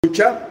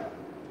¿Escucha?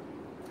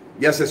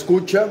 ¿Ya se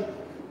escucha?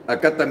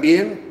 Acá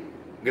también.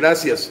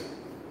 Gracias.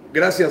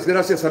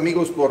 Gracias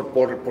amigos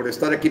por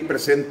estar aquí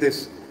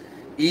presentes.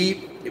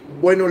 Y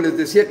bueno, les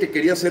decía que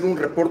quería hacer un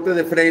reporte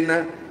de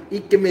frena y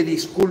que me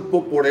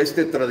disculpo por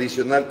este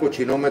tradicional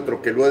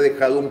cochinómetro que lo he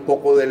dejado un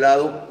poco de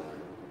lado,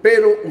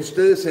 pero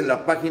ustedes en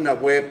la página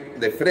web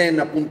de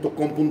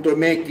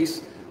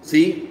frena.com.mx,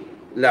 ¿sí?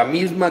 La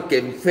misma que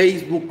en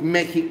Facebook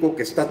México,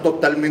 que está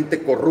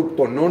totalmente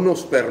corrupto, no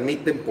nos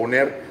permiten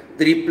poner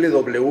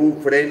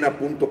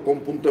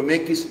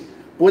www.frena.com.mx,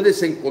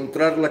 puedes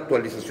encontrar la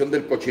actualización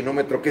del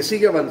cochinómetro que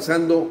sigue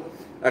avanzando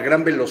a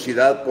gran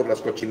velocidad por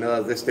las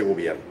cochinadas de este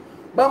gobierno.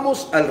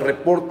 Vamos al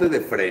reporte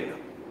de Frena.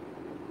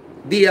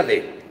 Día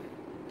D.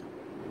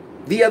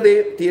 Día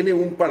D tiene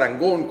un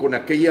parangón con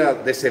aquella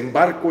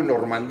desembarco en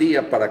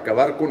Normandía para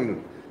acabar con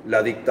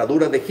la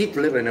dictadura de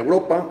Hitler en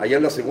Europa, allá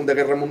en la Segunda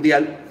Guerra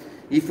Mundial,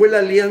 y fue la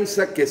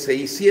alianza que se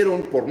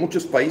hicieron por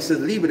muchos países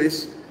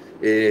libres,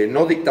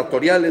 no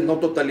dictatoriales, no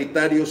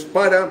totalitarios,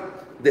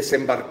 para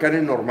desembarcar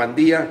en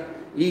Normandía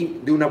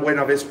y de una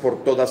buena vez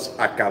por todas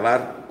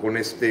acabar con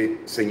este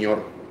señor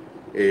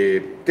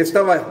que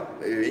estaba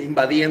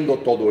invadiendo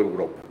toda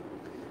Europa.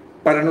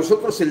 Para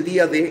nosotros el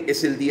día D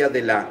es el día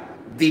de la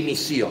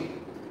dimisión,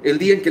 el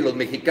día en que los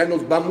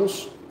mexicanos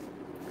vamos,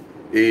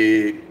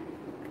 que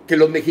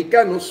los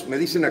mexicanos, me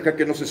dicen acá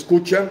que no se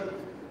escucha,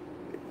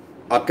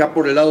 acá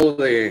por el lado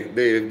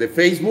de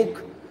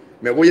Facebook,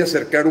 me voy a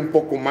acercar un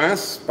poco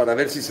más para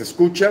ver si se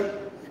escucha.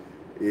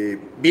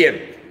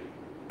 Bien,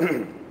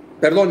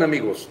 perdón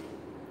amigos,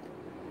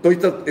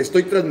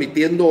 estoy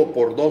transmitiendo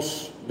por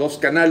dos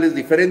canales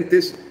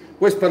diferentes,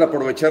 pues para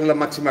aprovechar la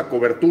máxima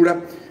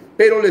cobertura,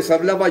 pero les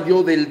hablaba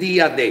yo del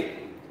día D.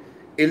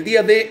 El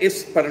día D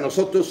es para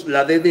nosotros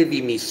la D de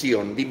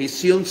dimisión.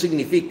 Dimisión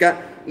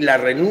significa la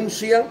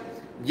renuncia,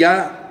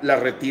 ya la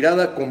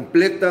retirada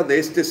completa de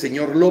este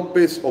señor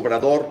López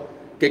Obrador,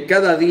 que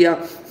cada día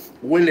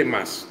huele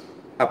más.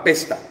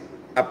 Apesta,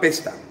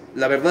 apesta.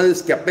 La verdad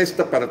es que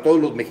apesta para todos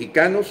los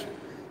mexicanos.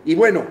 Y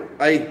bueno,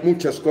 hay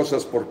muchas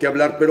cosas por qué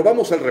hablar, pero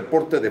vamos al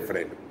reporte de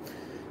Frena.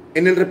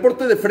 En el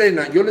reporte de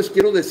Frena yo les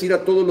quiero decir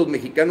a todos los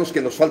mexicanos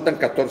que nos faltan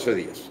 14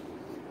 días.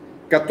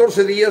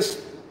 14 días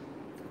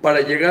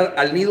para llegar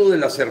al nido de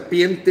la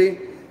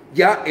serpiente,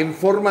 ya en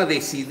forma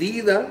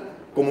decidida,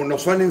 como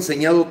nos han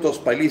enseñado otros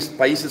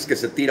países que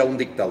se tira a un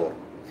dictador.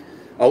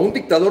 A un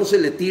dictador se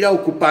le tira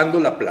ocupando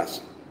la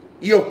plaza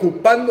y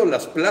ocupando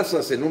las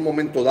plazas en un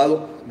momento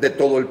dado de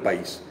todo el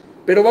país.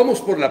 Pero vamos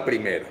por la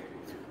primera.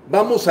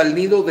 Vamos al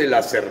nido de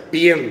la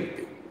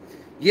serpiente,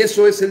 y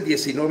eso es el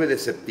 19 de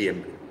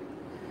septiembre.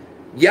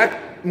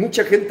 Ya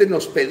mucha gente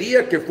nos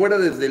pedía que fuera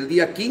desde el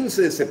día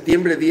 15 de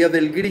septiembre, día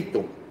del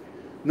grito.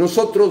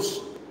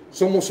 Nosotros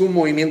somos un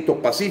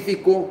movimiento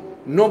pacífico,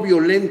 no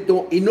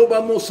violento, y no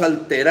vamos a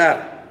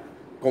alterar,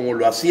 como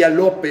lo hacía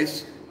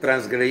López,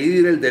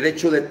 transgredir el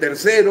derecho de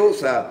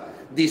terceros a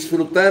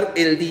disfrutar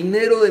el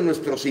dinero de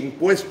nuestros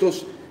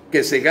impuestos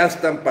que se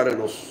gastan para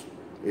los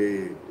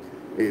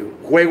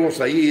juegos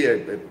ahí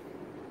de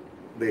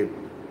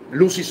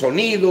luz y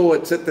sonido,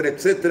 etcétera,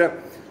 etcétera.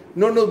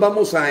 No nos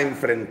vamos a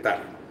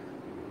enfrentar.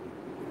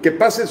 Que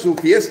pase su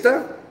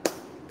fiesta.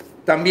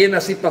 También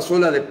así pasó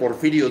la de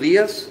Porfirio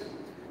Díaz.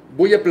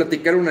 Voy a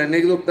platicar una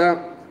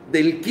anécdota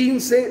del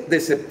 15 de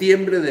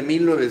septiembre de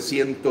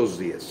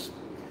 1910.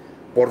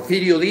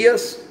 Porfirio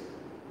Díaz,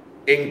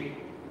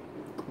 en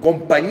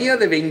compañía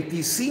de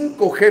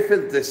 25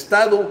 jefes de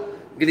Estado,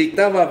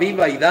 gritaba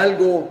viva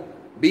Hidalgo,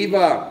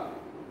 viva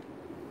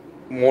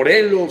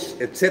Morelos,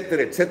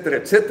 etcétera, etcétera,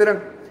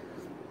 etcétera.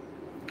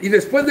 Y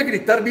después de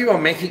gritar viva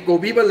México,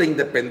 viva la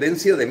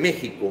independencia de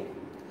México,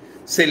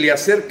 se le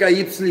acerca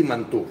Ibs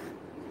Limantur.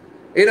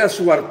 Era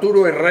su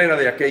Arturo Herrera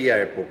de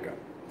aquella época.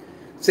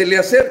 Se le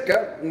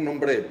acerca un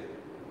hombre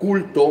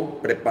culto,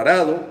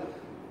 preparado,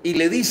 y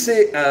le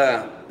dice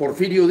a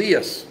Porfirio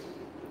Díaz,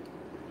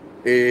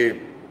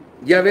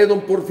 ya ve,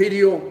 don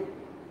Porfirio,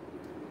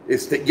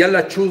 ya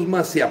la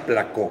chusma se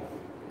aplacó.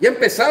 Ya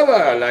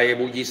empezaba la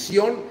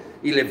ebullición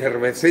y la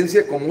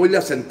efervescencia como hoy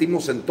la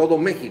sentimos en todo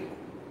México.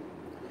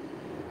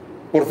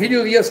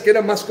 Porfirio Díaz, que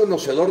era más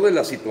conocedor de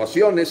las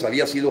situaciones,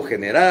 había sido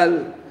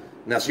general,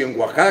 nació en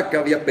Oaxaca,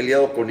 había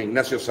peleado con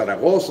Ignacio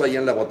Zaragoza allá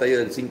en la batalla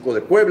del 5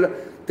 de Puebla,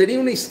 tenía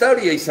una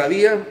historia y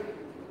sabía,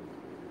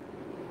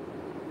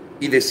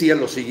 y decía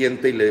lo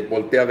siguiente, y le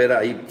volteé a ver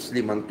a Ibs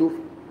Limantur.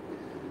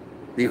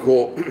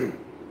 Dijo,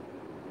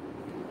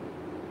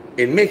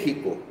 en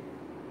México,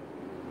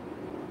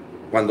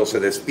 cuando se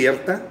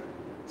despierta,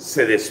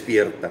 se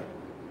despierta.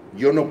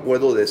 Yo no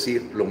puedo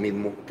decir lo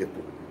mismo que tú.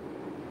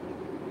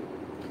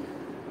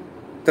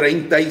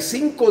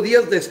 35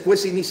 días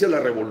después inicia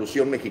la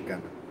Revolución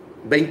Mexicana,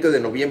 20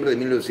 de noviembre de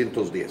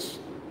 1910.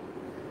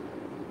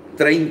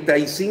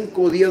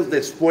 35 días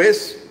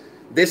después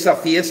de esa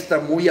fiesta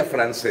muy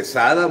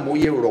afrancesada,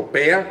 muy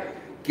europea,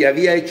 que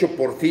había hecho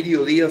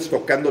Porfirio Díaz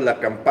tocando la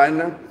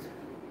campana,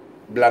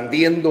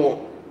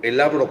 blandiendo el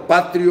abro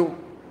patrio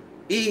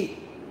y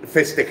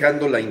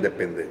festejando la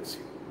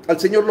independencia. Al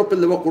señor López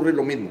le va a ocurrir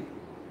lo mismo.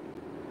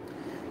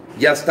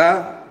 Ya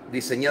está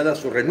diseñada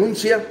su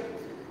renuncia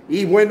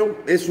y bueno,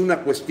 es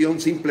una cuestión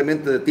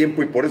simplemente de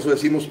tiempo y por eso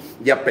decimos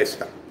ya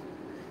apesta.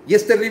 Y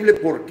es terrible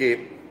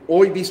porque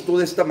hoy visto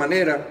de esta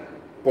manera,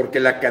 porque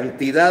la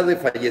cantidad de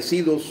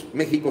fallecidos,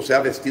 México se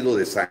ha vestido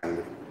de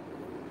sangre.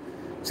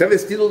 Se ha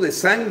vestido de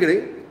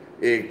sangre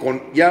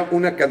con ya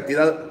una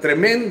cantidad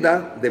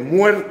tremenda de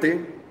muerte,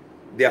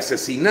 de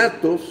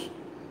asesinatos,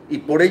 y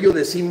por ello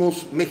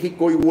decimos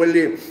México hoy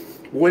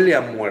huele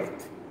a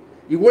muerte.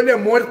 Y huele a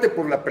muerte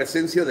por la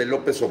presencia de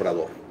López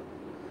Obrador.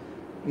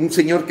 Un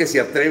señor que se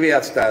atreve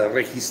hasta a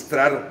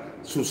registrar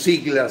sus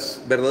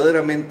siglas,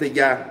 verdaderamente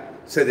ya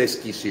se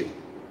desquició.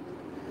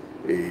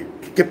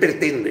 ¿Qué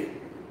pretende?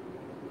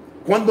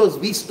 ¿Cuándo has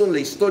visto en la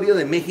historia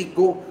de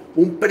México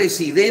un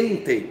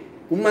presidente,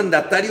 un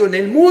mandatario en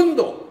el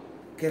mundo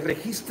que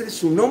registre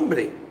su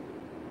nombre?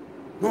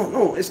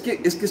 No, es que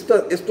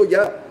esto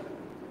ya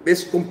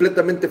es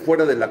completamente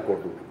fuera de la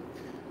cordura.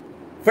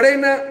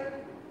 Frena,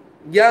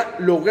 ya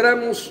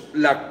logramos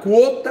la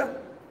cuota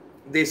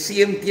de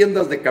 100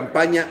 tiendas de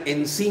campaña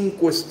en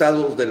 5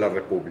 estados de la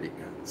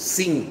República.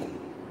 5.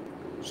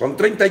 Son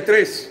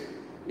 33,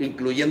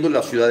 incluyendo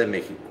la Ciudad de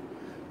México.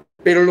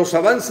 Pero los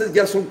avances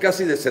ya son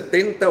casi de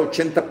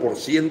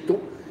 70-80%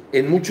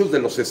 en muchos de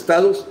los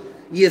estados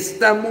y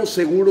estamos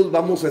seguros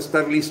vamos a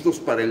estar listos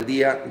para el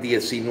día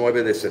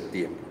 19 de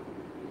septiembre.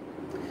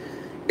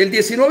 El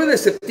 19 de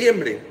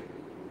septiembre,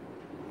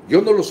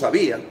 yo no lo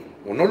sabía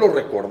o no lo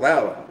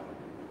recordaba,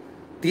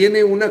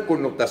 tiene una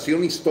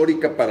connotación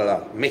histórica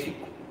para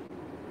México.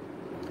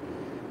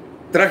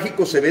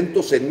 Trágicos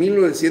eventos en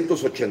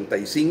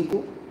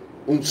 1985,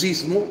 un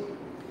sismo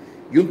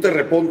y un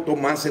terremoto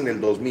más en el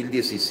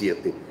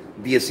 2017,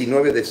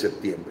 19 de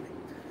septiembre.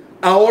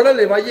 Ahora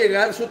le va a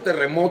llegar su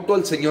terremoto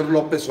al señor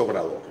López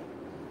Obrador.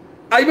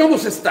 Ahí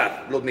vamos a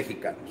estar los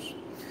mexicanos.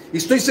 Y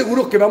estoy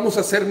seguro que vamos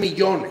a ser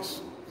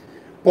millones,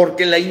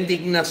 porque la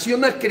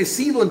indignación ha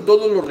crecido en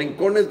todos los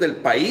rincones del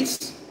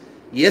país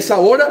y es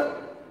ahora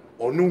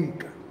o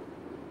nunca.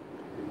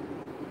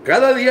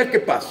 Cada día que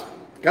pasa,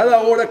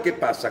 cada hora que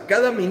pasa,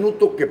 cada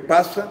minuto que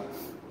pasa,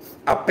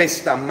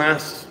 apesta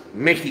más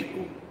México,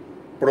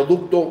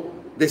 producto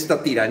de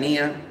esta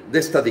tiranía, de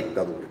esta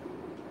dictadura.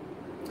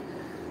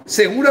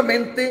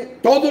 Seguramente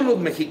todos los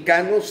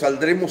mexicanos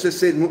saldremos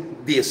ese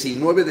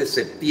 19 de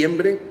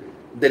septiembre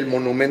del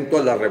Monumento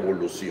a la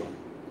Revolución,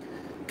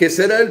 que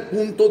será el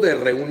punto de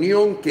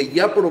reunión que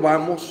ya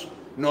aprobamos,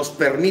 nos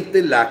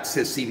permite la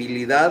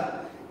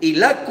accesibilidad y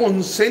la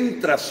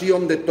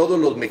concentración de todos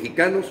los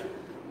mexicanos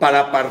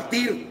para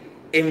partir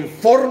en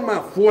forma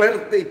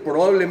fuerte y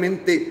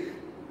probablemente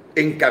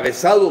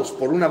encabezados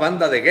por una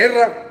banda de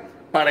guerra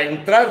para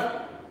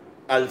entrar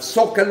al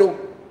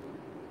Zócalo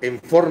en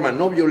forma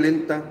no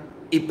violenta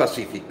y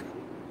pacífica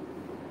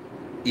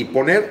y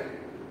poner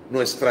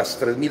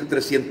nuestras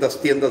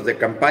 3.300 tiendas de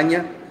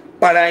campaña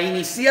para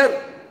iniciar,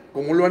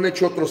 como lo han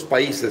hecho otros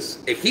países,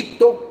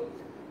 Egipto,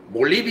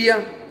 Bolivia,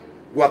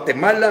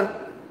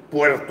 Guatemala,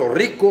 Puerto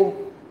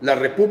Rico, la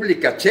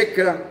República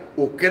Checa,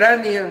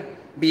 Ucrania,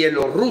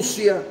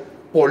 Bielorrusia,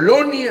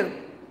 Polonia,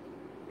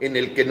 en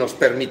el que nos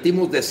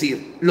permitimos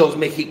decir, los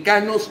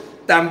mexicanos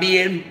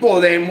también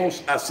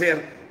podemos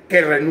hacer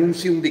que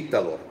renuncie un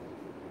dictador.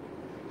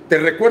 Te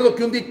recuerdo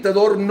que un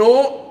dictador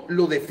no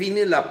lo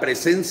define la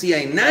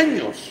presencia en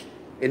años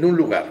en un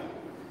lugar,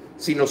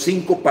 sino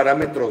 5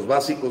 parámetros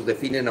básicos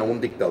definen a un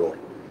dictador.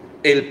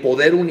 El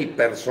poder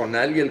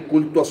unipersonal y el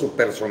culto a su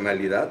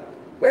personalidad.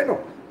 Bueno,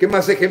 ¿qué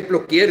más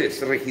ejemplo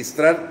quieres?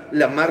 Registrar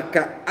la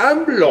marca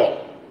AMLO.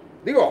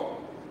 Digo,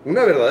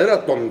 una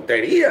verdadera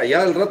tontería.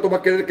 Ya al rato va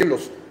a querer que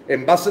los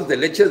envases de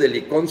leche de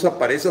Liconza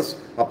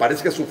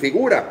aparezca su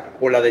figura,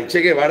 o la del Che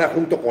Guevara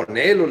junto con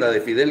él, o la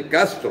de Fidel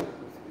Castro.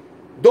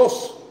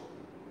 2,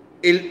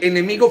 el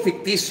enemigo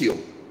ficticio,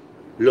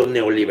 los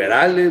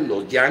neoliberales,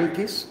 los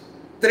yanquis.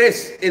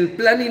 3, el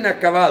plan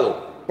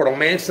inacabado,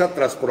 promesa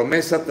tras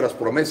promesa tras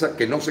promesa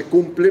que no se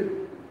cumple.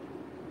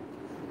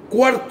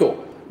 4,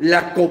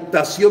 la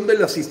cooptación de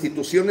las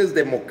instituciones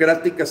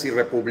democráticas y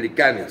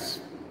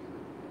republicanas.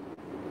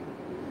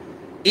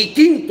 Y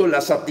 5,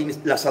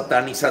 la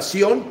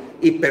satanización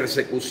y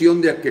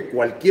persecución de que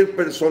cualquier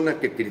persona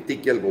que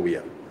critique al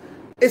gobierno.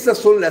 Esas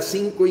son las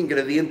 5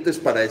 ingredientes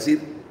para decir,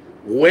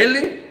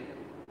 huele,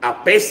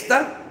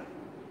 apesta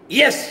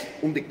y es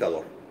un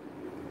dictador.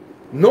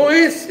 No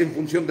es en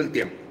función del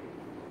tiempo.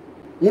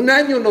 Un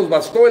año nos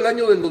bastó, el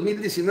año del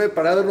 2019,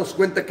 para darnos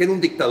cuenta que era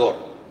un dictador,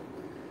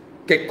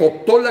 que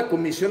cooptó la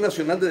Comisión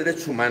Nacional de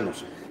Derechos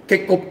Humanos,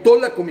 que cooptó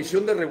la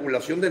Comisión de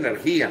Regulación de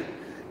Energía,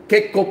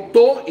 que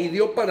cooptó y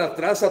dio para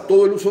atrás a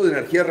todo el uso de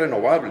energías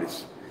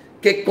renovables,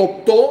 que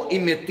cooptó y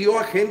metió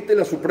a gente en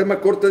la Suprema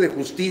Corte de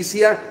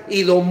Justicia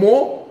y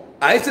domó,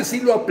 a ese sí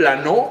lo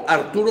aplanó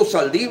Arturo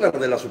Saldívar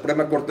de la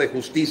Suprema Corte de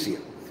Justicia,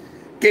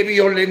 que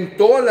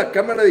violentó a la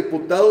Cámara de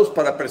Diputados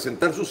para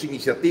presentar sus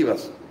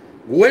iniciativas.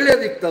 Huele a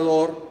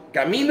dictador,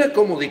 camina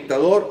como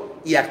dictador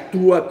y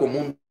actúa como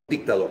un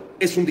dictador.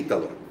 Es un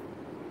dictador.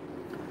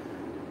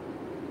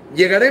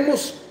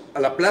 Llegaremos a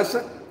la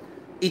plaza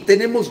y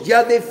tenemos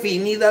ya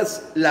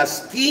definidas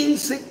las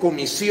 15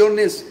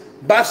 comisiones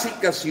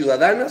básicas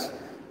ciudadanas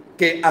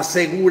que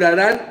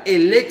asegurarán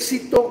el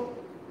éxito.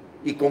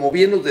 Y como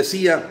bien nos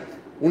decía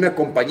una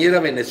compañera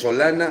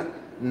venezolana,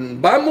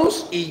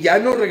 vamos y ya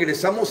no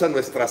regresamos a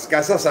nuestras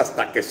casas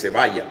hasta que se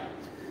vaya.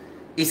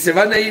 Y se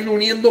van a ir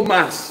uniendo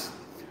más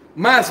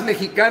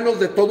mexicanos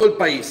de todo el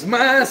país,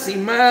 más y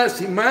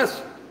más y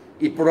más,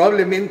 y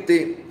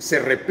probablemente se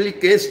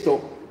replique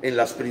esto en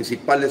las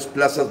principales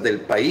plazas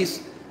del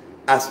país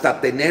hasta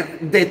tener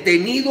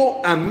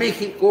detenido a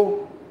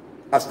México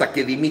hasta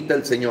que dimita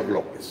el señor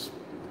López.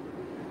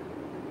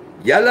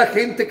 Ya la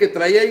gente que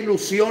traía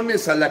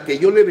ilusiones, a la que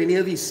yo le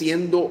venía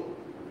diciendo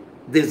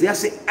desde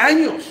hace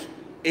años,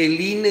 el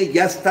INE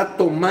ya está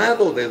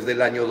tomado desde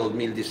el año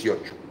 2018.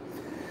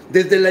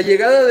 Desde la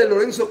llegada de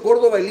Lorenzo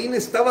Córdoba, el INE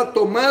estaba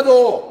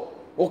tomado.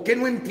 ¿O qué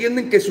no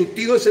entienden que su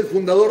tío es el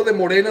fundador de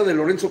Morena, de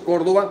Lorenzo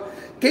Córdoba?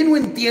 ¿Qué no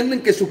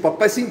entienden que su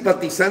papá es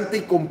simpatizante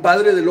y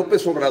compadre de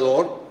López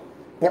Obrador?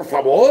 Por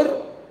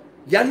favor,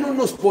 ya no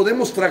nos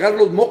podemos tragar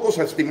los mocos,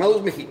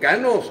 estimados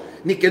mexicanos,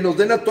 ni que nos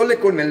den a tole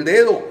con el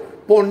dedo.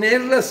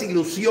 Poner las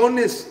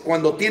ilusiones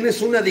cuando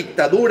tienes una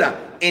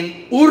dictadura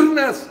en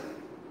urnas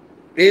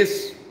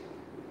es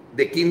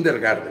de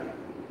kindergarten.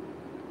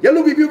 Ya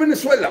lo vivió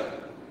Venezuela,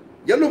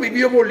 ya lo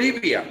vivió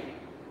Bolivia.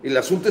 El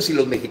asunto es si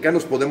los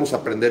mexicanos podemos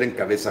aprender en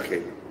cabeza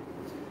ajena.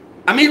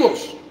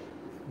 Amigos,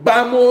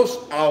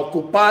 vamos a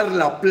ocupar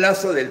la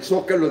plaza del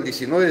Zócalo el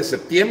 19 de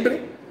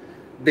septiembre.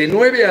 De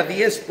 9 a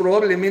 10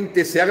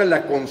 probablemente se haga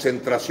la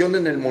concentración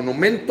en el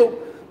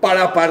monumento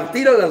para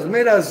partir a las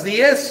meras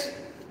 10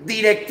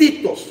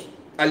 directitos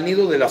al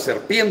nido de la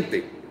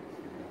serpiente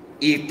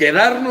y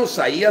quedarnos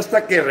ahí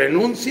hasta que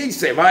renuncie y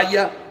se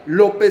vaya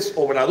López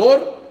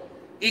Obrador,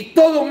 y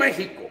todo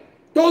México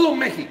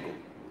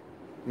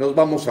nos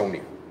vamos a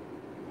unir.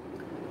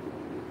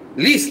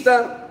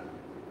 Lista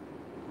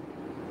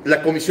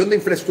la Comisión de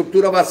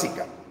Infraestructura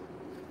Básica.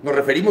 Nos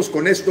referimos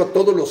con esto a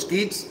todos los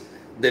kits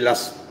de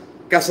las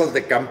casas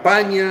de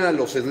campaña,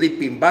 los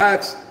sleeping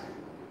bags.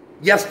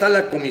 Ya está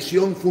la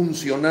comisión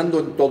funcionando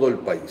en todo el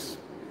país.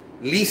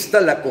 Lista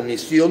la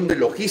Comisión de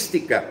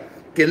Logística,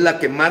 que es la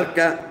que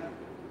marca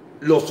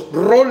los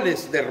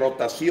roles de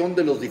rotación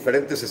de los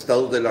diferentes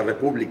estados de la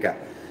República.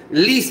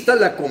 Lista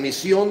la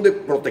Comisión de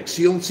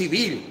Protección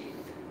Civil,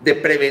 de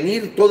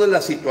prevenir todas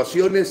las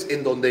situaciones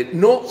en donde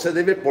no se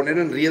debe poner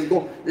en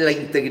riesgo la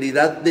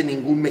integridad de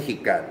ningún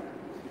mexicano.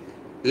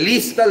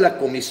 Lista la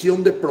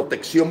Comisión de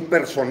Protección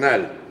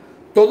Personal,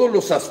 todos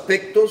los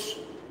aspectos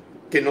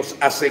que nos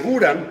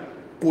aseguran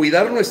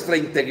cuidar nuestra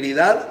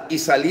integridad y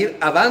salir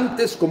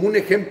avantes como un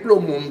ejemplo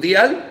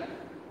mundial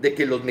de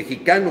que los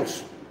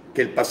mexicanos,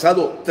 que el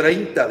pasado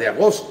 30 de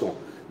agosto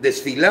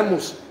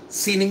desfilamos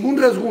sin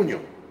ningún rasguño,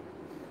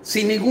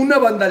 sin ninguna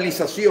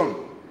vandalización,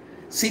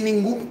 sin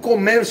ningún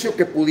comercio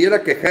que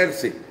pudiera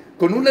quejarse,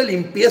 con una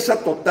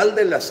limpieza total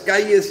de las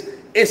calles,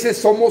 ese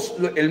somos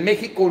el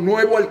México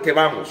nuevo al que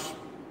vamos.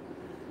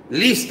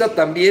 Lista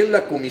también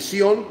la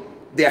Comisión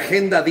de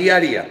Agenda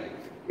Diaria,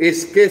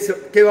 es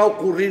qué va a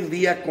ocurrir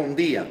día con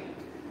día.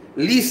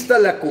 Lista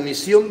la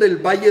Comisión del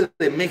Valle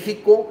de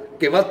México,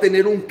 que va a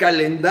tener un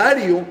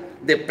calendario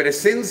de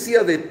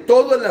presencia de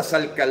todas las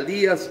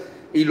alcaldías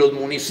y los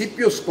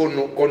municipios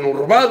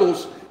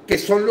conurbados, que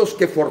son los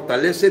que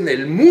fortalecen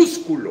el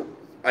músculo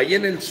ahí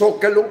en el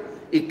Zócalo,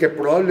 y que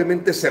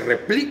probablemente se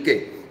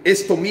replique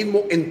esto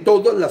mismo en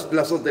todas las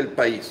plazas del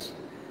país.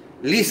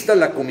 Lista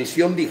la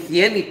Comisión de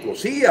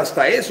Higiénicos, sí,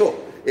 hasta eso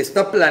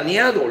está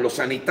planeado, los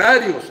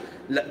sanitarios,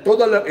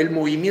 todo el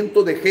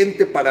movimiento de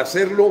gente para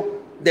hacerlo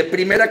de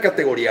primera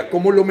categoría,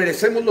 como lo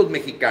merecemos los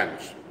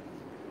mexicanos.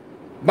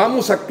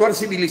 Vamos a actuar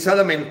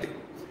civilizadamente,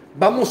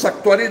 vamos a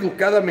actuar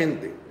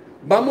educadamente,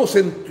 vamos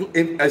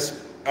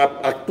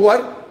a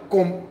actuar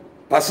con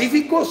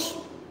pacíficos,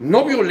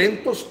 no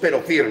violentos,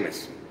 pero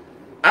firmes.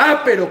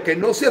 Pero que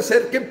no se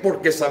acerquen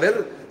porque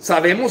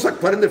sabemos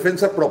actuar en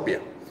defensa propia.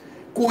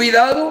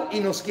 Cuidado y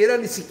nos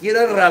quieran ni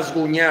siquiera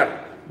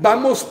rasguñar.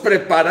 Vamos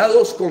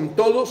preparados con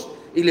todos,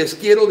 y les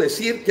quiero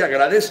decir que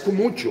agradezco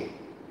mucho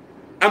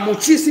a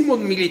muchísimos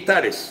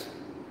militares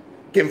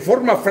que en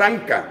forma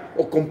franca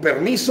o con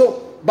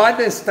permiso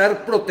van a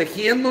estar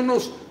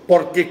protegiéndonos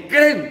porque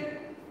creen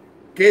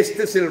que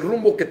este es el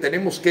rumbo que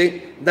tenemos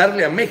que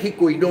darle a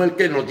México y no el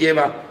que nos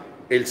lleva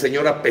el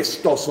señor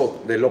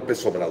apestoso de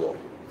López Obrador.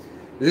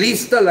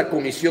 Lista la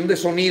Comisión de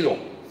Sonido,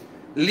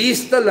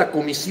 lista la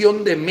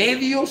Comisión de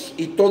Medios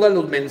y todos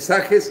los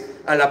mensajes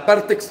a la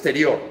parte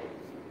exterior,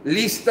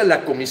 lista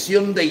la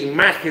Comisión de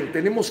Imagen.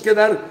 Tenemos que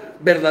dar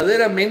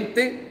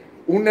verdaderamente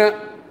una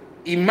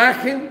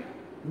imagen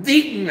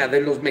digna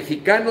de los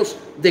mexicanos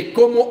de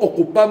cómo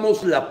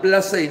ocupamos la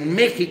plaza en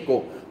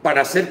México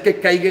para hacer que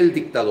caiga el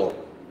dictador.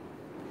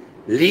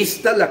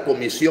 Lista la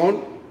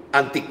Comisión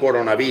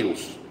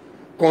Anticoronavirus,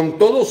 con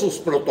todos sus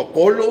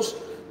protocolos,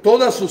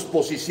 todas sus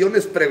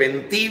posiciones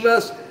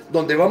preventivas,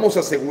 donde vamos a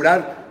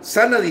asegurar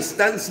sana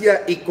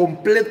distancia y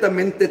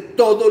completamente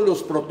todos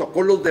los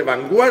protocolos de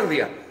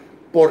vanguardia,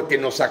 porque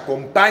nos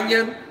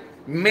acompañan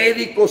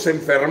médicos,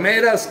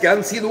 enfermeras que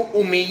han sido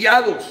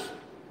humillados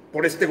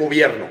por este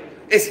gobierno.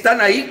 Están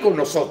ahí con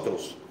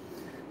nosotros.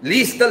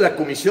 lista la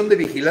Comisión de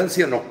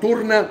Vigilancia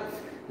Nocturna,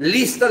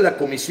 lista la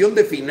Comisión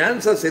de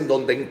Finanzas, en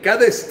donde en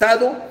cada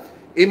estado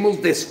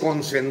hemos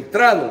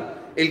desconcentrado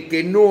el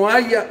que no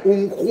haya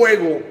un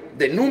juego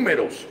de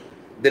números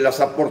de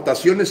las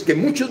aportaciones que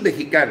muchos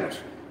mexicanos,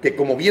 que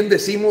como bien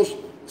decimos,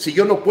 si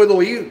yo no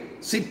puedo ir,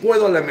 sí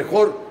puedo a lo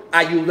mejor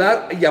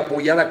ayudar y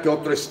apoyar a que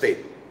otro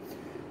esté.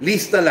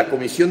 Lista la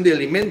Comisión de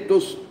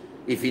Alimentos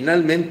y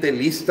finalmente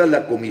lista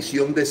la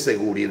Comisión de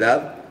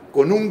Seguridad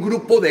con un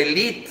grupo de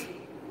élite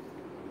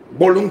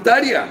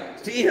voluntaria.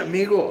 Sí,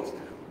 amigos,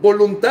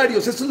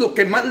 voluntarios. Eso es lo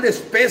que más les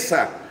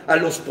pesa a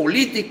los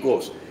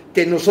políticos,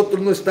 que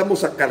nosotros no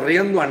estamos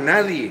acarreando a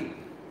nadie.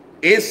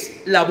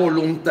 Es la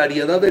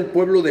voluntariedad del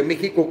pueblo de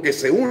México que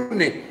se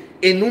une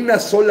en una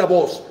sola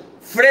voz.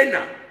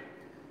 Frena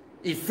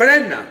y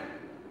frena,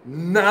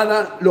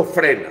 nada lo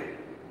frena.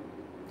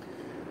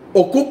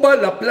 Ocupa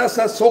la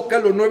Plaza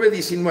Zócalo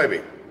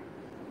 919.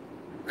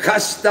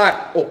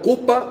 Hashtag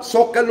Ocupa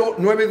Zócalo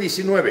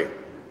 919.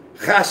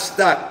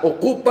 Hashtag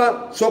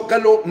Ocupa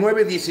Zócalo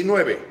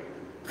 919.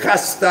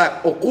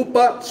 Hashtag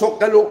Ocupa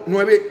Zócalo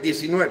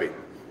 919.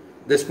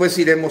 Después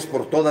iremos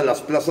por todas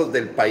las plazas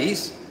del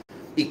país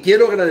y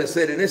quiero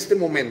agradecer en este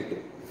momento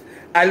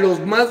a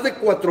los más de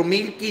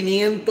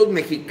 4,500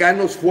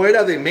 mexicanos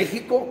fuera de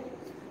México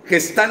que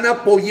están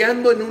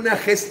apoyando en una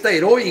gesta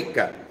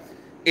heroica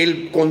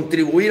el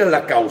contribuir a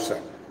la causa.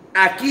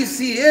 Aquí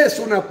sí es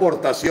una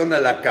aportación a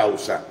la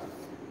causa,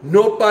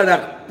 no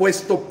para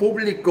puesto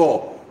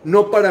público,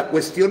 no para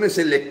cuestiones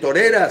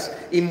electoreras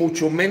y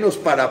mucho menos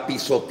para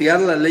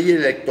pisotear la ley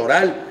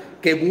electoral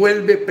que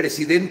vuelve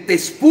presidente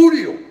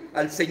espurio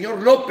al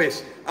señor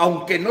López,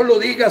 aunque no lo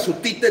diga su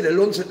títere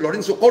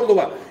Lorenzo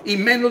Córdoba y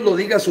menos lo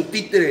diga su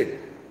títere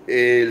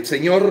el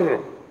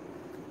señor,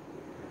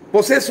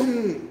 pues es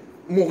un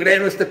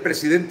mugrero este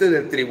presidente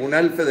del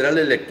Tribunal Federal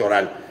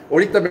Electoral.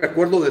 Ahorita me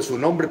acuerdo de su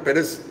nombre,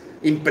 pero es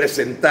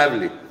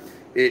impresentable.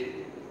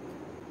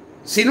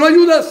 Si no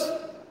ayudas,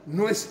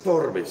 no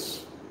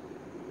estorbes.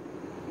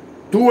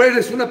 Tú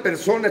eres una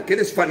persona que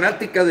eres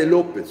fanática de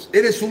López,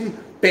 eres un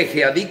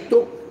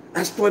pejeadicto,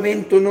 haz tu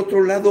evento en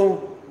otro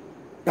lado.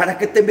 ¿Para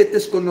qué te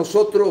metes con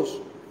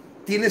nosotros?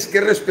 Tienes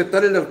que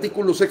respetar el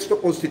artículo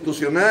 6º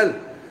constitucional.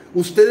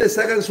 Ustedes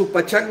hagan su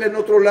pachanga en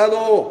otro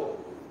lado.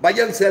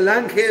 Váyanse al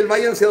Ángel,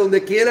 váyanse a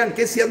donde quieran.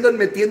 ¿Qué se andan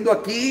metiendo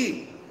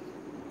aquí?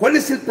 ¿Cuál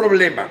es el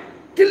problema?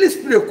 ¿Qué les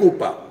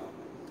preocupa?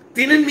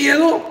 ¿Tienen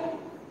miedo?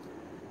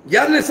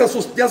 ¿Ya se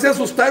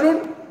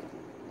asustaron?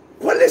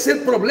 ¿Cuál es el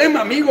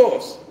problema,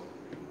 amigos?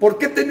 ¿Por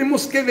qué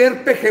tenemos que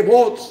ver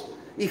pejebots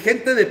y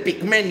gente de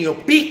pigmenio,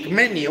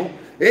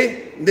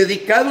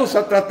 dedicados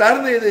a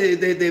tratar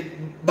de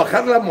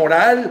bajar la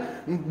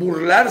moral,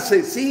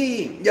 burlarse?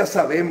 Sí, ya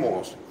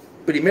sabemos.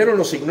 Primero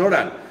nos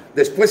ignoran,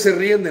 después se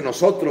ríen de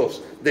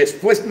nosotros,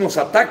 después nos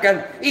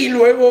atacan y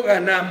luego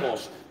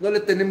ganamos. No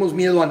le tenemos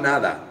miedo a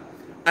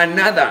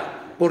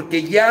nada,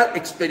 porque ya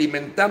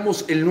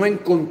experimentamos el no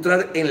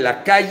encontrar en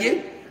la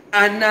calle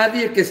a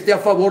nadie que esté a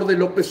favor de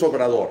López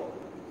Obrador.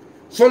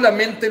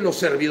 Solamente los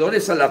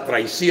servidores a la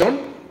traición,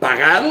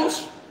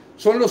 pagados,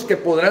 son los que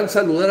podrán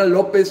saludar a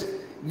López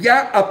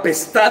ya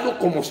apestado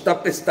como está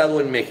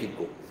apestado en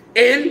México.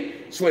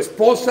 Él, su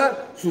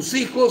esposa, sus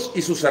hijos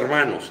y sus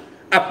hermanos.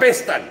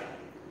 Apestan.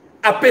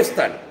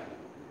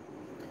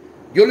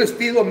 Yo les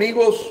pido,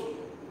 amigos,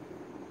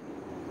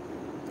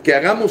 que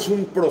hagamos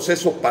un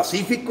proceso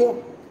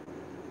pacífico.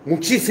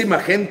 Muchísima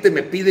gente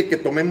me pide que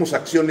tomemos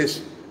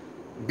acciones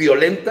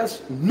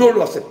violentas. No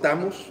lo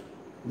aceptamos.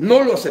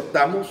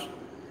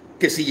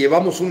 Que si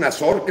llevamos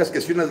unas horcas,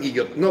 que si unas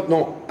guillotinas.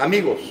 No,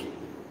 amigos.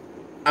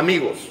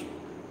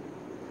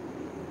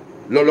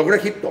 Lo logró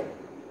Egipto.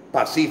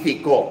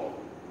 Pacífico.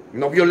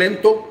 No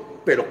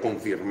violento, pero con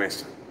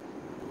firmeza.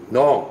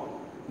 No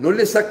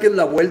le saques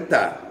la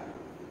vuelta.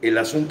 El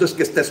asunto es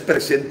que estés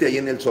presente ahí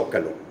en el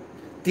Zócalo.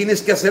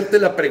 Tienes que hacerte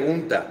la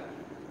pregunta: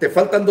 ¿te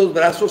faltan 2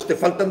 brazos? ¿Te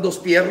faltan 2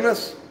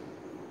 piernas?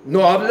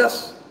 ¿No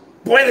hablas?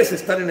 Puedes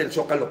estar en el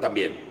Zócalo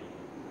también.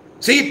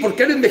 Sí,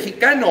 porque eres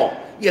mexicano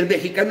y el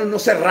mexicano no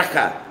se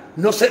raja,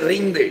 no se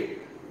rinde.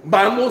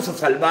 Vamos a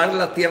salvar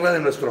la tierra de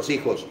nuestros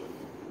hijos.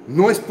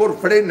 No es por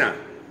Frena,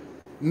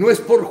 no es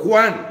por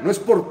Juan, no es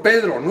por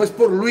Pedro, no es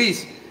por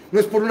Luis, no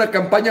es por una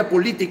campaña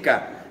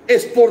política.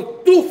 Es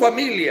por tu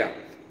familia,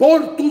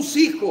 por tus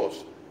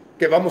hijos,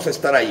 que vamos a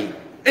estar ahí.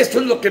 Esto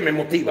es lo que me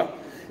motiva.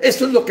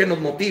 Esto es lo que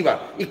nos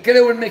motiva. Y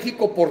creo en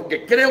México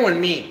porque creo en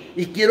mí.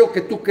 Y quiero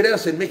que tú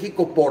creas en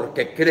México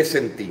porque crees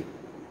en ti.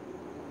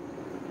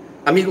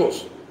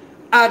 Amigos,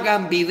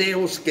 hagan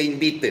videos que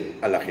inviten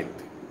a la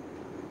gente,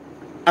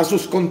 a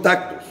sus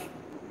contactos.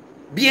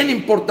 Bien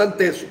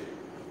importante eso,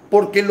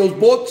 porque los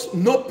bots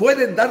no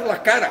pueden dar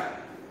la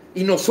cara.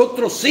 Y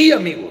nosotros sí,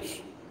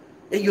 amigos.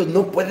 Ellos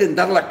no pueden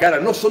dar la cara,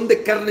 no son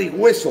de carne y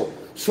hueso.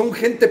 Son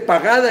gente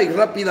pagada y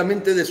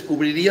rápidamente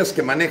descubrirías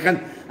que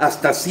manejan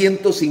hasta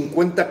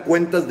 150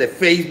 cuentas de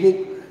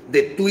Facebook,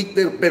 de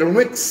Twitter, pero no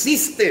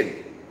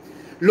existen.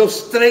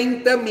 Los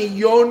 30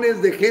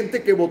 millones de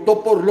gente que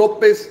votó por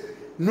López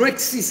no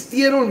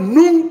existieron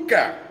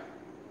nunca.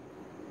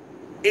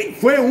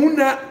 Fue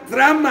una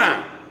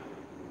trama,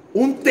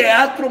 un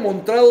teatro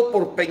montado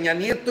por Peña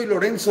Nieto y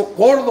Lorenzo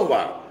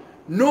Córdoba.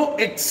 No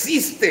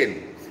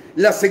existen.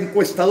 Las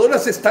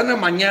encuestadoras están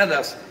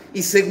amañadas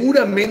y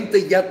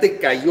seguramente ya te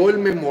cayó el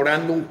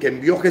memorándum que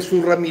envió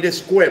Jesús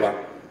Ramírez Cueva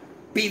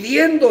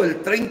pidiendo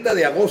el 30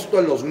 de agosto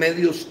a los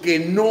medios que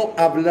no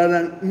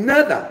hablaran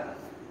nada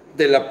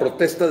de la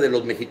protesta de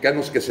los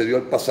mexicanos que se dio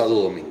el pasado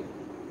domingo.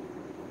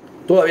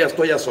 Todavía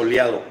estoy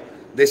asoleado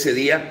de ese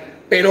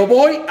día, pero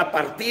voy a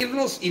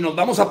partirnos y nos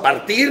vamos a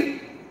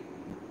partir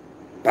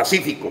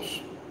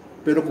pacíficos,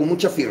 pero con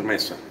mucha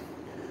firmeza.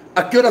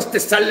 ¿A qué horas te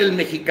sale el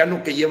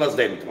mexicano que llevas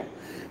dentro?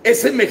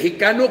 Ese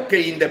mexicano que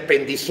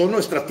independizó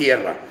nuestra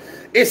tierra,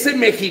 ese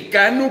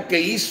mexicano que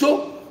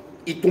hizo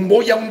y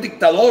tumbó ya un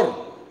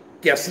dictador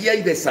que hacía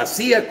y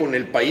deshacía con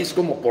el país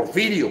como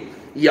Porfirio,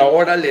 y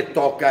ahora le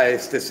toca a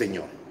este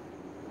señor.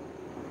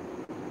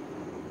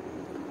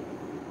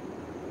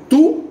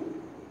 Tú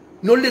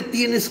no le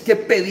tienes que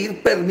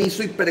pedir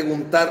permiso y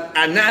preguntar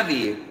a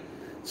nadie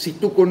si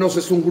tú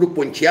conoces un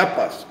grupo en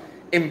Chiapas,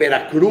 en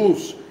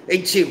Veracruz,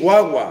 en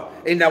Chihuahua,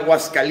 en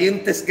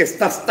Aguascalientes, que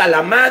está hasta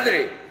la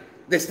madre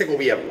de este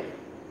gobierno.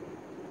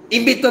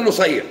 Invítanos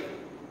a ir.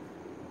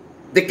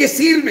 ¿De qué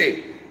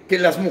sirve que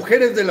las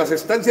mujeres de las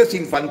estancias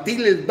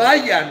infantiles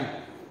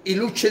vayan y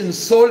luchen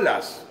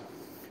solas?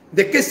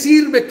 ¿De qué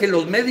sirve que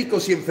los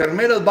médicos y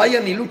enfermeras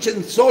vayan y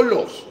luchen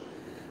solos?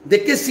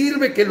 ¿De qué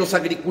sirve que los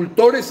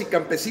agricultores y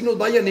campesinos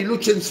vayan y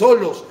luchen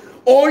solos?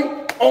 Hoy,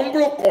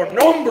 hombro con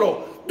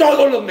hombro,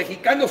 todos los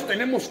mexicanos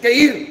tenemos que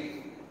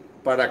ir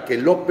para que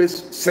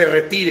López se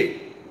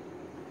retire,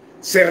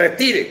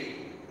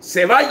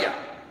 se vaya.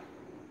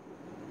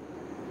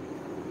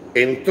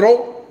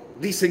 Entró,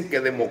 dicen que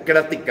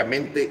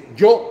democráticamente,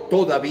 yo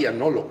todavía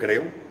no lo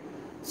creo,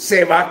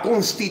 se va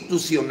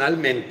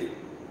constitucionalmente,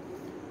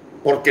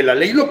 porque la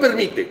ley lo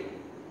permite,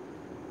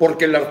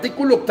 porque el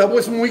artículo 8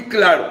 es muy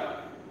claro.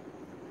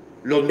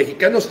 Los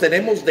mexicanos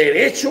tenemos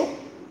derecho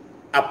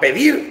a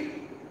pedir,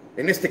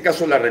 en este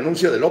caso, la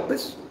renuncia de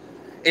López.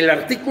 El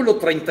artículo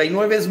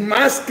 39 es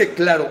más que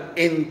claro,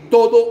 en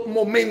todo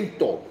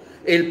momento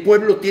el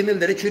pueblo tiene el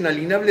derecho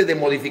inalienable de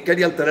modificar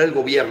y alterar el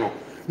gobierno.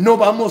 No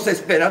vamos a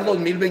esperar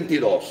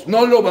 2022,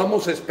 no lo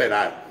vamos a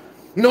esperar,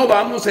 no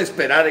vamos a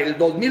esperar. El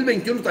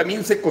 2021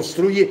 también se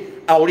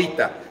construye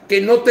ahorita.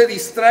 Que no te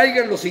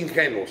distraigan los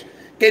ingenuos,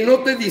 que no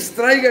te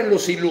distraigan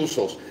los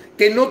ilusos,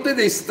 que no te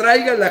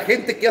distraiga la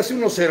gente que hace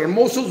unos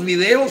hermosos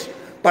videos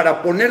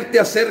para ponerte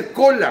a hacer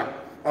cola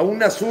a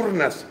unas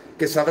urnas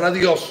que sabrá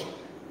Dios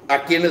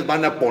a quiénes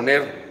van a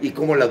poner y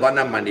cómo las van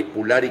a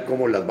manipular y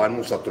cómo las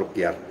vamos a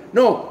troquear.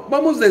 No,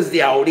 vamos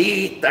desde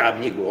ahorita,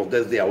 amigos,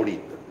 desde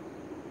ahorita.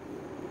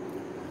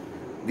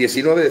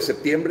 19 de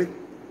septiembre,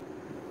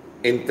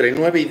 entre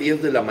 9 y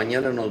 10 de la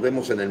mañana nos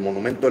vemos en el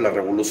Monumento de la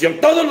Revolución,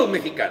 todos los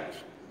mexicanos,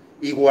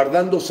 y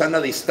guardando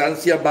sana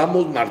distancia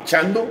vamos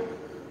marchando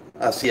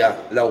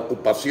hacia la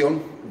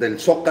ocupación del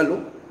Zócalo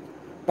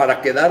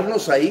para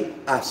quedarnos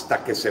ahí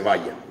hasta que se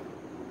vaya.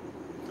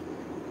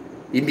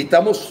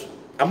 Invitamos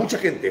a mucha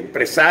gente,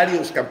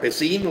 empresarios,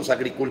 campesinos,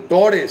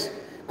 agricultores,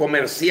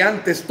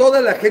 comerciantes,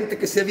 toda la gente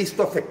que se ha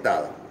visto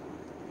afectada.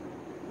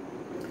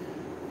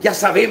 Ya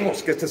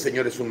sabemos que este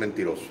señor es un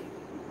mentiroso.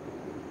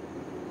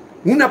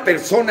 Una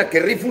persona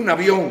que rifa un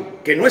avión,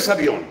 que no es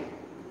avión.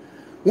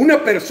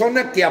 Una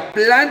persona que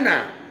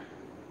aplana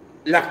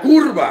la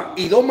curva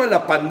y doma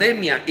la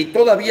pandemia y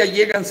todavía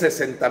llegan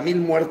 60,000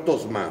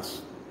 muertos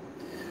más.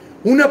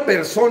 Una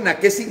persona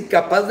que es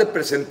incapaz de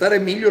presentar a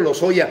Emilio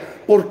Lozoya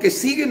porque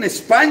sigue en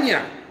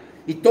España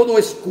y todo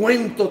es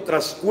cuento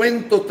tras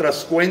cuento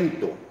tras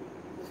cuento.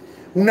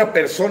 Una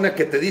persona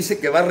que te dice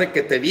que va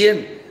requete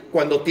bien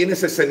cuando tiene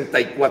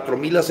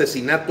 64,000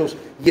 asesinatos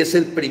y es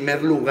el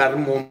primer lugar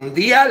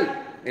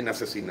mundial en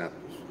asesinatos.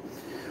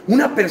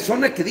 Una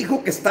persona que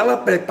dijo que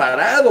estaba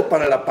preparado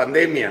para la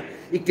pandemia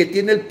y que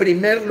tiene el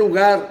primer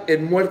lugar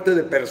en muerte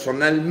de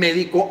personal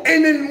médico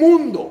en el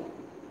mundo.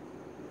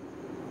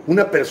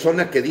 Una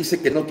persona que dice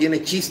que no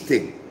tiene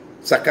chiste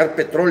sacar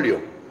petróleo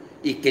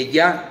y que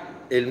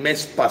ya el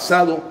mes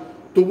pasado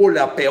tuvo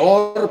la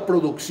peor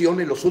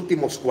producción en los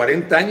últimos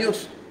 40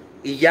 años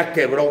y ya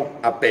quebró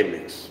a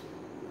Pemex.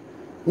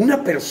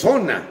 Una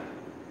persona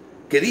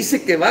que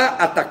dice que va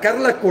a atacar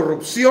la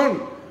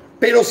corrupción,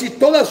 pero si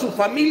toda su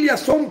familia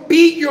son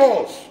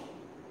pillos.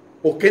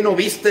 ¿O qué no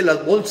viste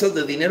las bolsas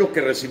de dinero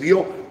que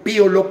recibió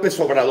Pío López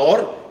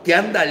Obrador, que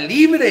anda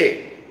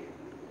libre?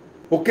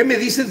 ¿O qué me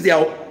dices de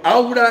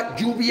Aura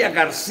Lluvia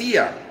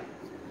García?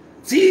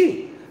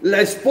 Sí,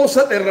 la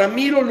esposa de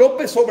Ramiro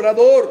López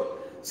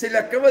Obrador. Se le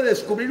acaba de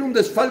descubrir un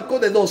desfalco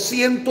de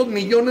 200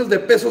 millones de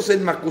pesos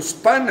en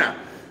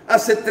Macuspana.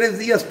 Hace 3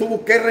 días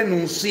tuvo que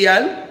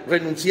renunciar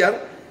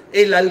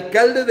el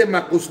alcalde de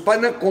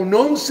Macuspana con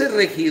 11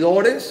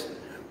 regidores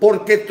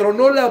porque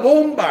tronó la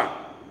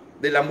bomba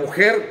de la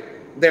mujer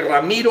de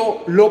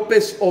Ramiro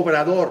López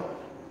Obrador,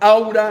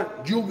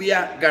 Aura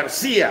Lluvia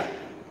García,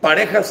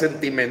 pareja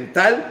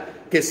sentimental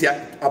que se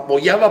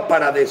apoyaba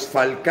para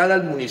desfalcar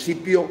al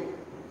municipio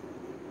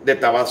de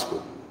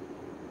Tabasco.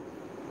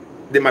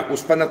 de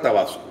Macuspana,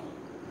 Tabasco?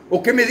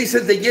 ¿O qué me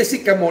dices de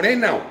Jessica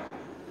Morena,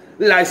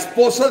 la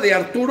esposa de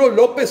Arturo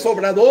López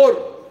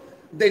Obrador,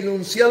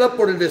 denunciada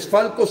por el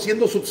desfalco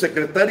siendo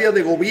subsecretaria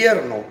de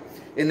gobierno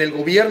en el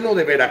gobierno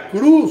de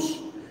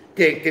Veracruz,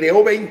 que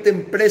creó 20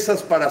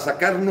 empresas para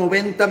sacar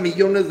 90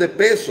 millones de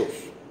pesos?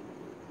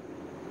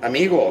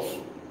 Amigos,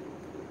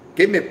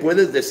 ¿qué me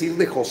puedes decir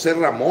de José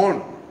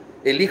Ramón,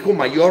 el hijo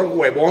mayor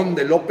huevón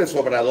de López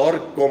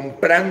Obrador,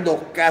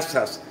 comprando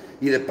casas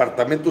y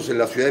departamentos en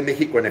la Ciudad de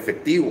México en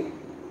efectivo?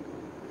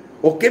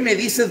 ¿O qué me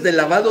dices del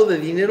lavado de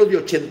dinero de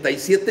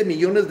 87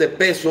 millones de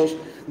pesos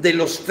de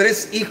los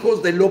 3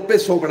 hijos de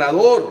López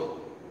Obrador?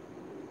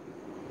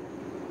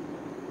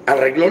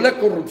 ¿Arregló la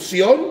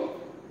corrupción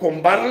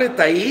con Bartlett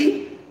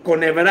ahí,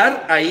 con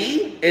Ebrard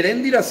ahí,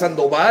 Heréndira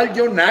Sandoval,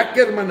 John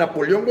Ackerman,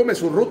 Napoleón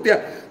Gómez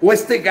Urrutia, o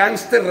este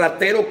gángster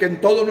ratero que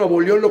en todo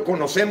Nuevo León lo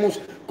conocemos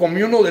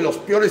como uno de los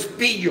peores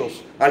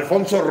pillos,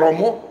 Alfonso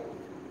Romo?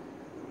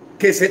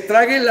 Que se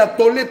trague el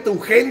atole tu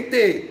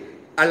gente,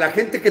 a la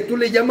gente que tú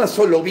le llamas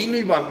solovino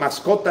y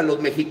mascota.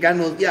 Los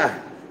mexicanos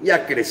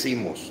ya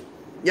crecimos,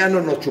 ya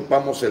no nos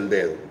chupamos el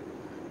dedo.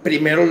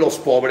 Primero los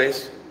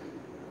pobres,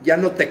 ya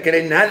no te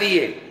cree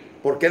nadie,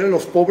 porque eran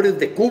los pobres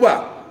de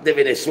Cuba, de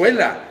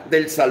Venezuela, de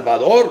El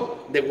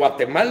Salvador, de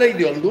Guatemala y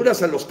de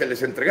Honduras a los que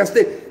les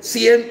entregaste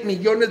 100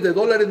 millones de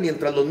dólares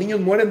mientras los niños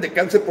mueren de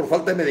cáncer por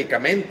falta de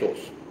medicamentos.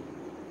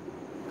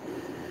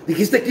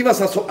 Dijiste que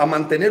ibas a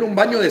mantener un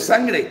baño de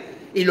sangre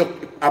y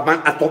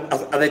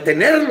a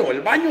detenerlo,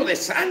 el baño de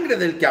sangre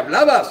del que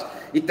hablabas,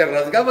 y te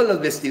rasgabas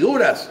las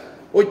vestiduras.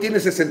 Hoy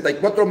tienes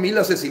 64,000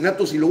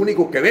 asesinatos y lo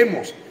único que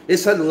vemos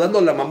es saludando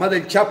a la mamá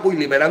del Chapo y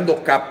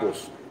liberando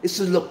capos.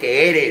 Eso es lo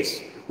que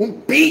eres,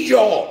 un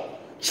pillo,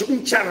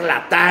 un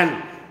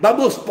charlatán.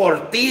 Vamos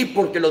por ti,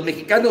 porque los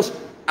mexicanos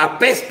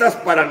apestas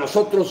para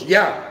nosotros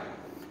ya.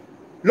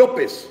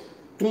 López,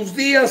 tus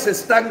días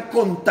están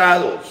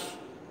contados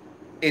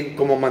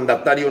como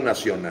mandatario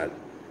nacional.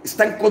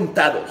 Están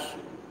contados.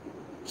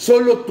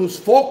 Solo tus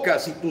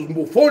focas y tus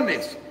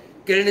bufones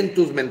creen en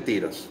tus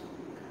mentiras.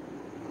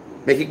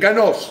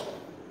 Mexicanos,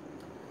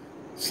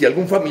 si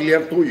algún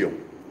familiar tuyo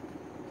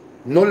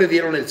no le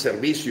dieron el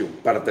servicio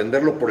para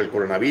atenderlo por el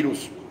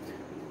coronavirus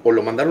o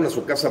lo mandaron a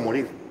su casa a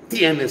morir,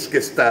 tienes que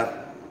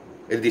estar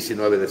el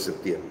 19 de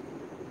septiembre.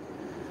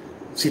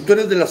 Si tú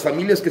eres de las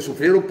familias que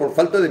sufrieron por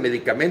falta de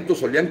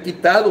medicamentos o le han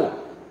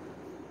quitado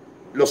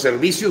los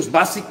servicios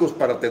básicos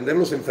para atender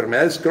las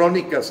enfermedades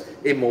crónicas,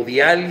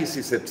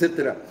 hemodiálisis,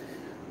 etcétera,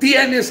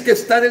 tienes que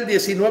estar el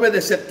 19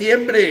 de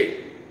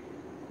septiembre.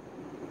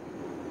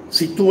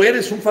 Si tú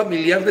eres un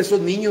familiar de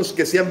esos niños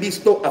que se han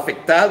visto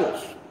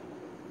afectados,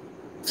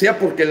 sea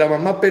porque la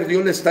mamá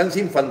perdió la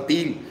estancia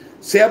infantil,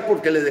 sea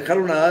porque le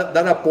dejaron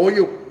dar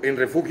apoyo en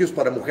refugios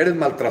para mujeres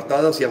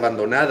maltratadas y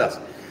abandonadas,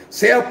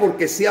 sea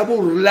porque se ha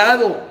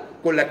burlado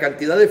con la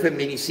cantidad de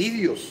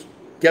feminicidios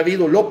que ha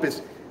habido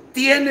López,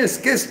 tienes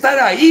que estar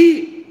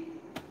ahí.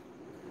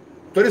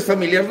 ¿Tú eres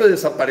familiar de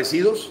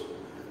desaparecidos?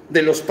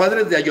 ¿De los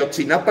padres de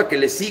Ayotzinapa que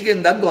le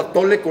siguen dando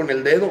atole con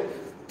el dedo?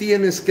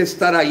 Tienes que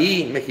estar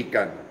ahí,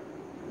 mexicano.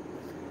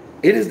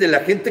 Eres de la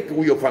gente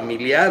cuyo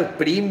familiar,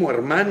 primo,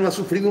 hermano ha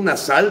sufrido un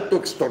asalto,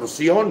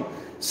 extorsión,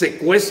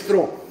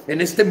 secuestro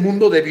en este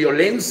mundo de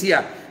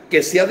violencia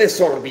que se ha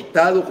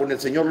desorbitado con el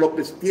señor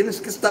López. Tienes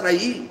que estar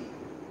ahí.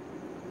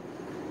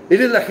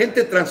 Eres la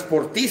gente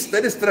transportista,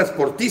 eres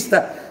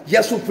transportista y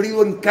has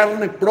sufrido en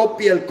carne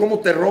propia el cómo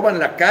te roban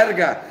la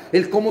carga,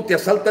 el cómo te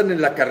asaltan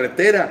en la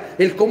carretera,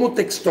 el cómo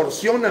te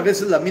extorsiona a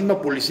veces la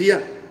misma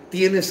policía.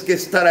 Tienes que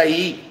estar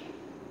ahí.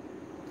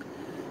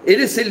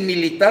 Eres el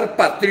militar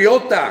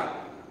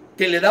patriota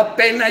que le da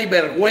pena y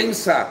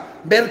vergüenza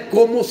ver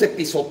cómo se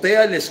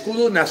pisotea el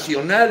escudo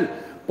nacional,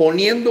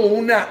 poniendo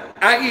una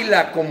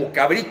águila como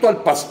cabrito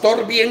al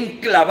pastor bien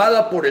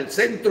clavada por el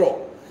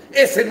centro.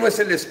 Ese no es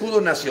el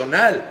escudo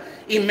nacional,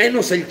 y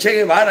menos el Che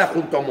Guevara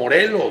junto a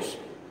Morelos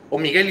o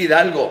Miguel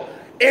Hidalgo.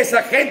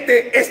 Esa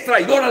gente es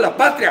traidora a la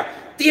patria.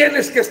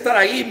 Tienes que estar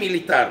ahí,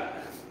 militar.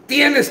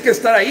 Tienes que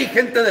estar ahí,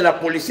 gente de la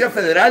Policía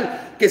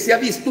Federal que se ha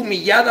visto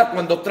humillada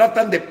cuando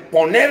tratan de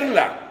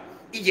ponerla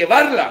y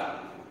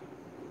llevarla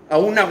a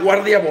una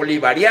guardia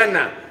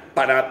bolivariana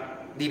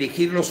para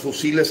dirigir los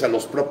fusiles a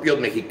los propios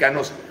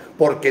mexicanos,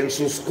 porque en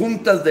sus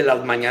juntas de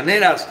las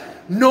mañaneras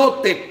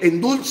no te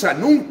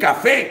endulzan un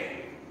café.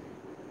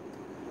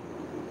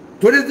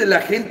 Tú eres de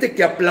la gente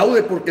que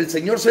aplaude porque el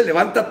señor se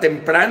levanta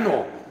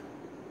temprano.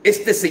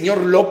 Este señor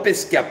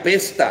López que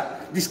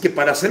apesta, dice que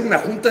para hacer una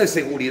junta de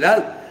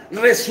seguridad.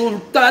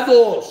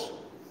 Resultados.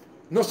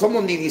 No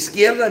somos ni de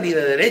izquierda, ni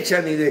de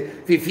derecha, ni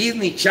de fifís,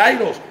 ni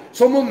chairos.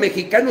 Somos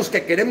mexicanos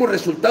que queremos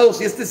resultados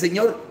y este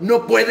señor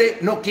no puede,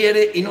 no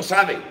quiere y no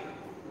sabe.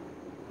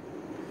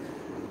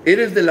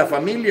 Eres de la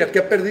familia que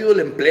ha perdido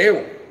el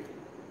empleo,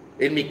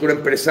 el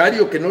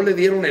microempresario que no le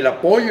dieron el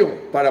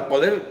apoyo para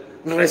poder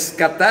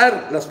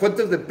rescatar las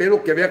fuentes de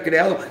empleo que había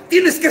creado.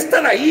 Tienes que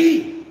estar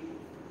ahí.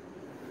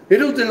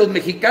 Eres de los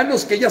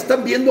mexicanos que ya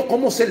están viendo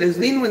cómo se les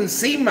vino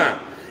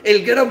encima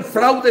el gran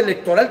fraude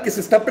electoral que se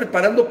está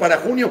preparando para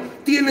junio.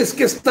 Tienes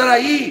que estar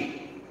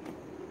ahí.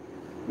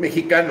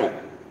 mexicano,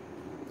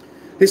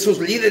 esos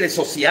líderes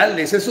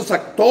sociales, esos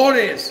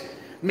actores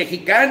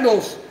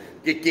mexicanos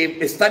que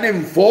están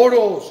en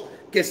foros,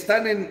 que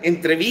están en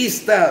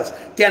entrevistas,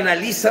 que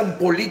analizan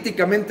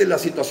políticamente la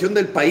situación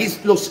del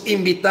país, los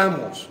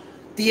invitamos.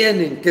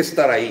 Tienen que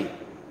estar ahí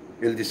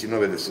el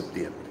 19 de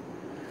septiembre.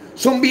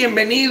 Son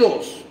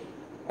bienvenidos,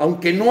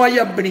 aunque no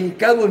hayan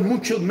brincado en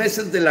muchos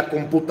meses de la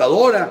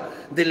computadora,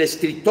 del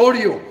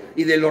escritorio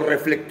y de los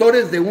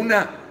reflectores de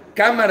una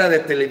cámara de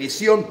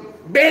televisión.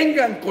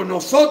 Vengan con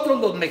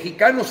nosotros los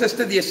mexicanos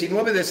este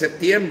 19 de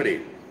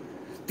septiembre.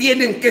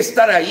 Tienen que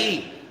estar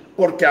ahí,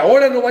 porque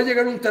ahora no va a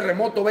llegar un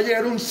terremoto, va a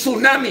llegar un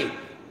tsunami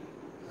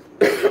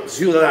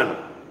ciudadano.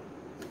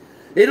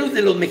 Eres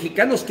de los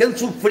mexicanos que han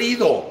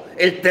sufrido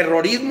el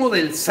terrorismo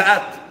del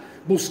SAT,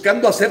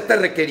 buscando hacerte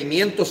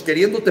requerimientos,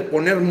 queriéndote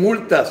poner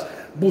multas,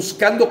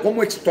 buscando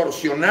cómo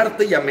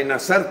extorsionarte y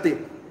amenazarte.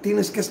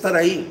 Tienes que estar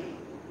ahí.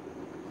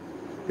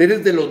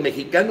 Eres de los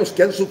mexicanos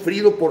que han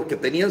sufrido porque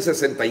tenían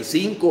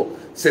 65,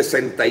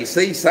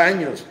 66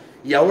 años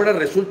y ahora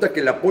resulta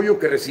que el apoyo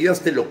que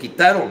recibías te lo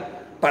quitaron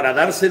para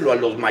dárselo a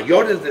los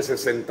mayores de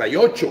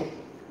 68,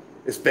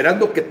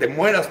 esperando que te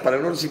mueras para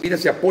no recibir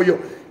ese apoyo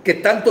que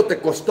tanto te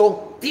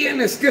costó.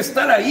 Tienes que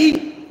estar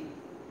ahí.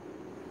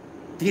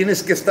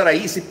 Tienes que estar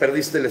ahí si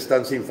perdiste la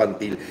estancia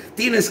infantil.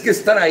 Tienes que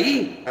estar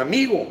ahí,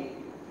 amigo,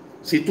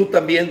 si tú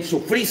también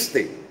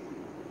sufriste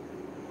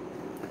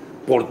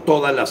por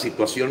todas las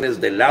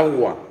situaciones del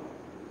agua,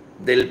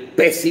 del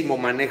pésimo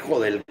manejo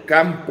del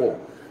campo,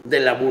 de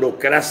la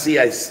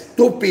burocracia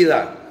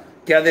estúpida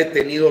que ha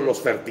detenido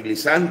los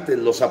fertilizantes,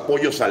 los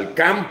apoyos al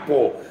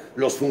campo,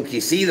 los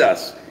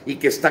fungicidas, y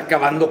que está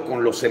acabando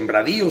con los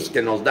sembradíos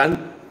que nos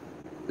dan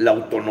la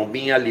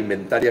autonomía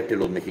alimentaria que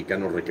los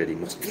mexicanos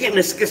requerimos.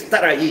 Tienes que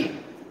estar ahí.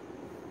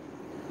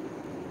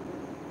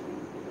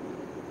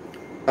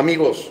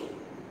 Amigos,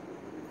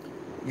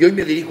 y hoy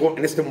me dirijo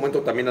en este momento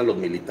también a los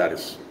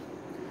militares.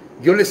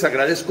 Yo les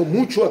agradezco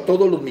mucho a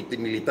todos los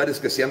militares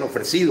que se han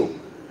ofrecido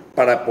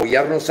para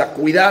apoyarnos a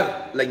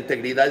cuidar la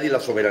integridad y la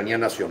soberanía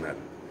nacional.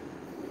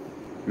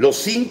 Los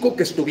 5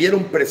 que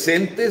estuvieron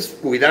presentes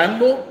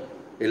cuidando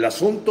el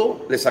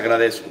asunto, les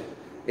agradezco.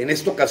 En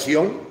esta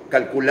ocasión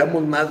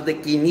calculamos más de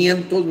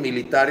 500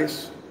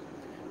 militares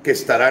que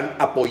estarán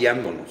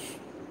apoyándonos.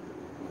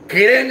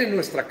 Creen en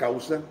nuestra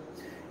causa,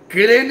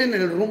 creen en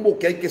el rumbo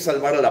que hay que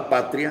salvar a la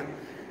patria.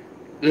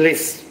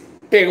 Les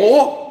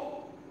pegó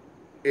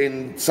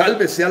en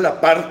sálvese a la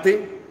parte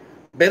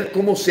ver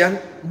cómo se han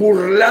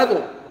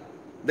burlado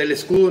del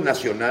escudo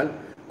nacional,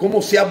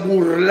 cómo se ha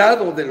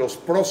burlado de los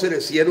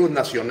próceres y héroes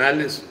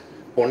nacionales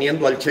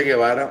poniendo al Che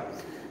Guevara.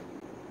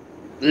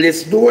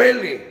 Les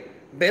duele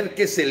ver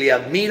que se le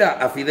admira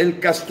a Fidel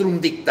Castro,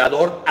 un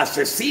dictador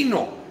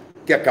asesino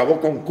que acabó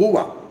con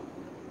Cuba,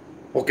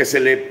 o que se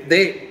le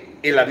dé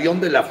el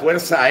avión de la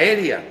Fuerza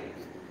Aérea.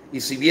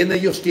 Y si bien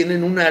ellos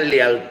tienen una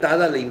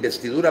lealtad a la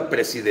investidura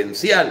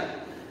presidencial,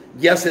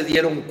 ya se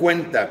dieron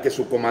cuenta que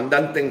su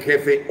comandante en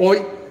jefe hoy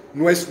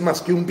no es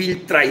más que un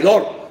vil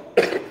traidor,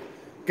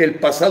 que el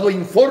pasado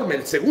informe,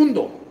 el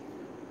segundo,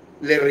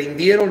 le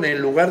rindieron, en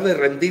lugar de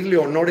rendirle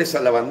honores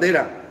a la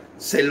bandera,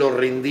 se lo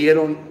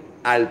rindieron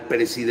al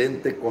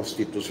presidente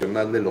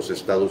constitucional de los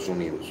Estados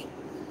Unidos.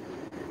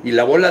 Y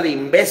la bola de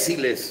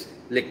imbéciles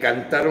le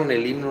cantaron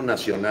el himno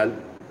nacional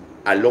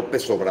a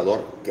López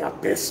Obrador, que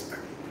apesta.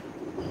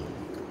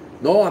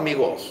 No,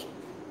 amigos,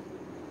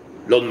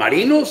 los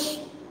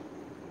marinos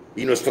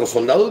y nuestros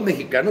soldados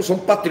mexicanos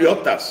son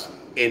patriotas,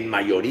 en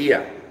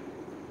mayoría.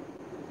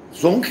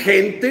 Son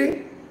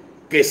gente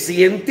que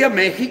siente a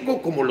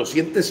México como lo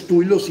sientes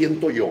tú y lo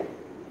siento yo.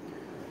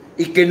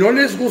 Y que no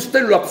les gusta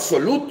en lo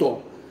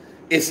absoluto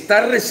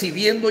estar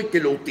recibiendo y que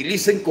lo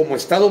utilicen como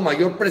Estado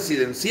Mayor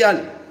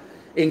Presidencial.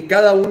 En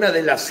cada una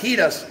de las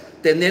giras,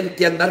 tener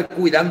que andar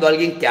cuidando a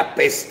alguien que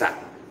apesta.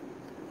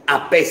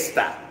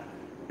 Apesta.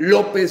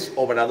 López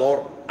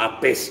Obrador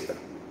apesta.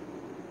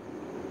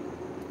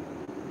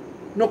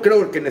 No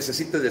creo que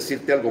necesites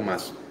decirte algo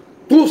más.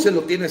 Tú se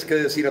lo tienes que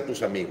decir a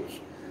tus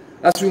amigos.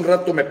 Hace un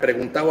rato me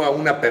preguntaba a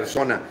una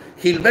persona,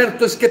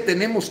 Gilberto, es que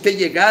tenemos que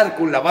llegar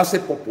con la base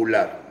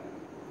popular.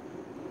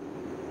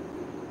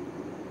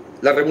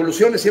 Las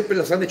revoluciones siempre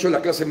las han hecho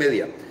la clase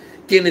media.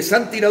 Quienes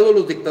han tirado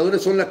los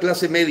dictadores son la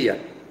clase media,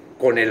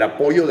 con el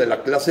apoyo de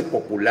la clase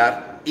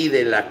popular y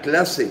de la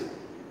clase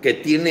que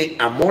tiene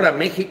amor a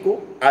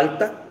México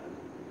alta,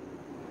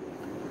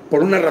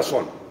 por una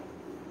razón.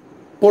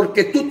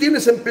 Porque tú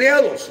tienes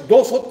empleados,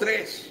 2 o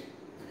 3.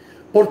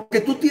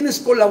 Porque tú tienes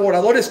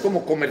colaboradores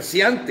como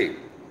comerciante,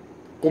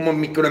 como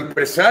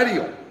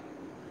microempresario.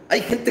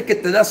 Hay gente que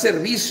te da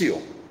servicio.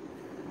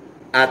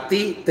 A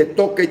ti te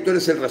toca y tú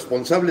eres el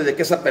responsable de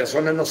que esa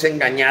persona no sea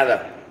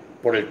engañada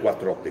por el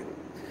cuatrote.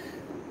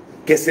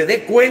 Que se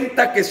dé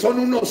cuenta que son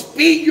unos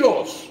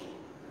pillos.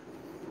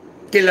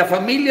 Que la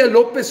familia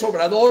López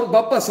Obrador va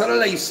a pasar a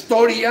la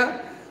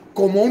historia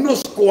como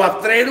unos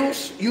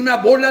cuatreros y una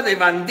bola de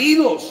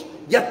bandidos.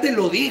 Ya te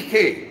lo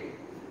dije.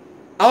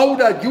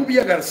 Aura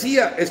Lluvia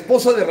García,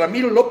 esposa de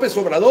Ramiro López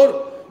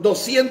Obrador,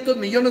 200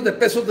 millones de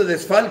pesos de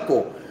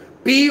desfalco.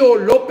 Pío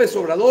López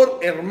Obrador,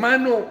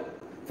 hermano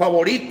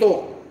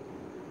favorito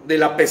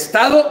del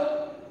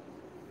apestado,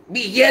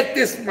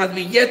 billetes más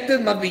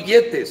billetes más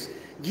billetes.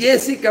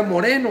 Jessica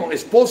Moreno,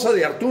 esposa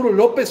de Arturo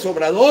López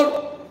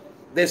Obrador,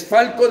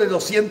 desfalco de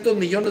 200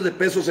 millones de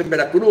pesos en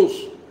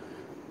Veracruz.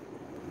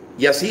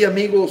 Y así,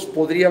 amigos,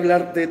 podría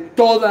hablarte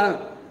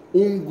todo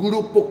un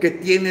grupo que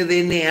tiene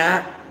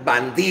DNA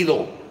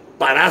bandido,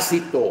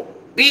 parásito,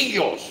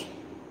 pillos.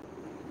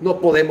 No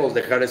podemos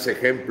dejar ese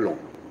ejemplo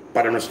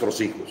para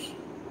nuestros hijos.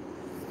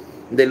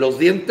 De los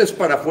dientes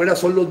para afuera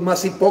son los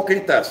más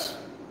hipócritas.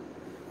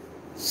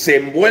 Se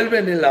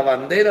envuelven en la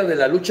bandera de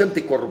la lucha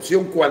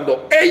anticorrupción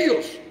cuando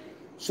ellos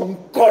son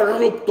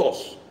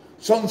corruptos,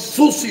 son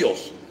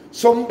sucios,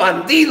 son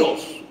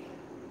bandidos.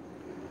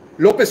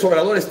 López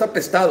Obrador está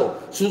apestado,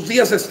 sus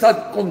días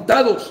están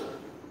contados,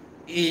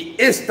 y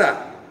este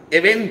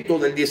evento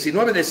del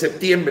 19 de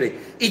septiembre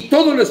y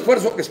todo el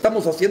esfuerzo que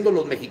estamos haciendo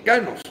los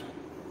mexicanos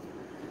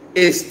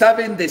está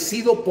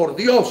bendecido por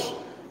Dios,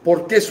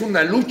 porque es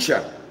una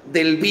lucha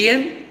del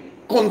bien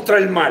contra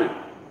el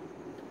mal,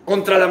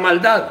 contra la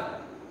maldad,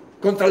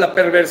 contra la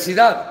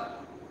perversidad,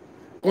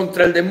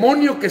 contra el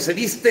demonio que se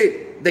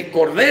viste de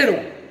cordero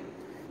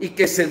y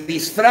que se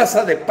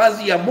disfraza de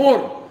paz y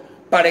amor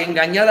para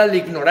engañar al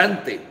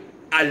ignorante,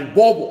 al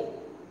bobo,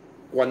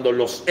 cuando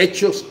los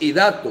hechos y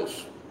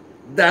datos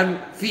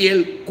dan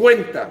fiel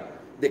cuenta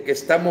de que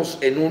estamos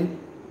en un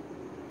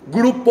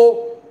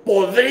grupo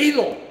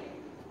podrido,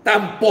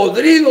 tan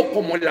podrido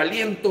como el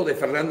aliento de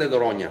Fernández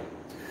Noroña,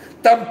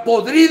 tan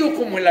podrido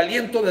como el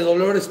aliento de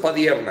Dolores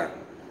Padierna,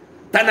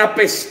 tan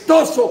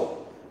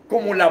apestoso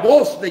como la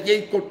voz de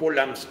Jacob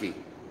Polanski,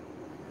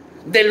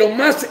 de lo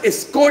más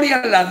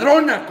escoria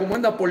ladrona como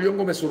es Napoleón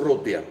Gómez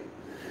Urrutia,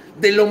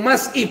 de lo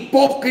más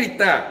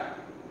hipócrita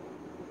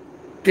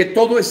que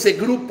todo ese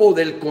grupo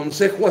del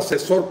Consejo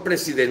Asesor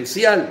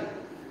Presidencial,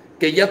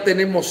 que ya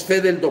tenemos fe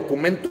del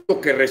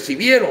documento que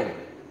recibieron,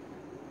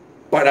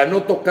 para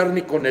no tocar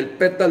ni con el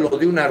pétalo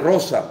de una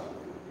rosa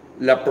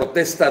la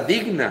protesta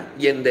digna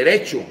y en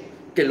derecho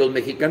que los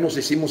mexicanos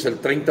hicimos el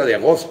 30 de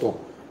agosto,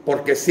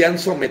 porque se han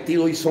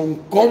sometido y son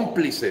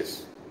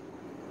cómplices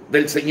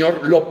del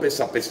señor López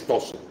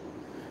apestoso.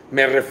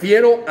 Me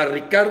refiero a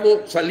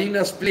Ricardo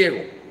Salinas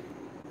Pliego,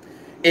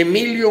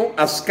 Emilio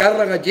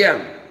Azcárraga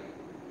Gallán,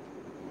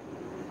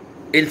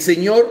 el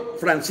señor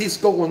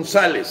Francisco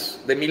González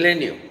de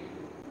Milenio,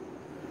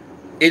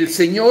 el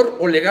señor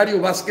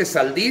Olegario Vázquez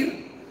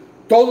Aldir,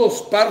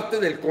 todos parte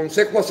del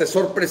Consejo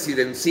Asesor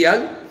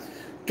Presidencial,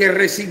 que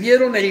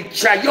recibieron el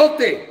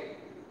chayote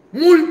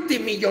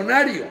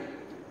multimillonario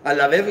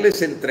al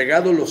haberles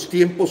entregado los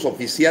tiempos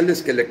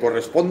oficiales que le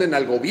corresponden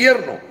al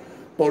gobierno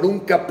por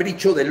un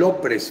capricho de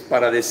López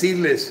para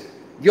decirles: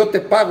 yo te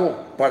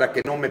pago para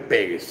que no me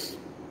pegues.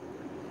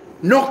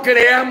 No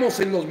creamos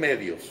en los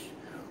medios,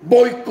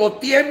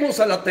 boicoteemos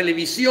a la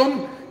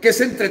televisión, que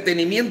es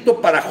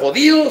entretenimiento para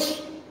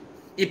jodidos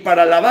y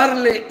para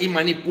lavarle y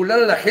manipular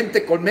a la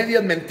gente con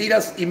medias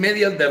mentiras y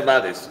medias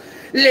verdades.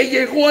 Le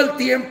llegó el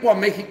tiempo a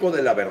México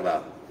de la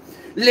verdad,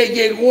 le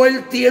llegó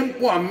el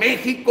tiempo a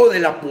México de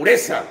la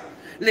pureza,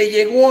 le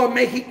llegó a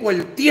México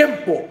el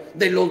tiempo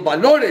de los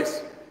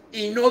valores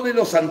y no de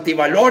los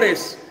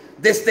antivalores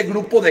de este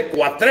grupo de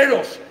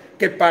cuatreros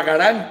que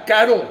pagarán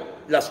caro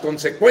las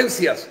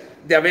consecuencias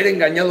de haber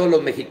engañado a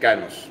los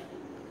mexicanos.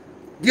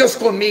 Dios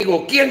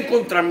conmigo, ¿quién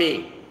contra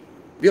mí?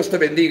 Dios te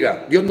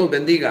bendiga, Dios nos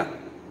bendiga,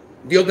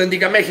 Dios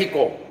bendiga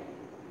México.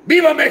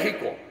 ¡Viva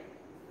México!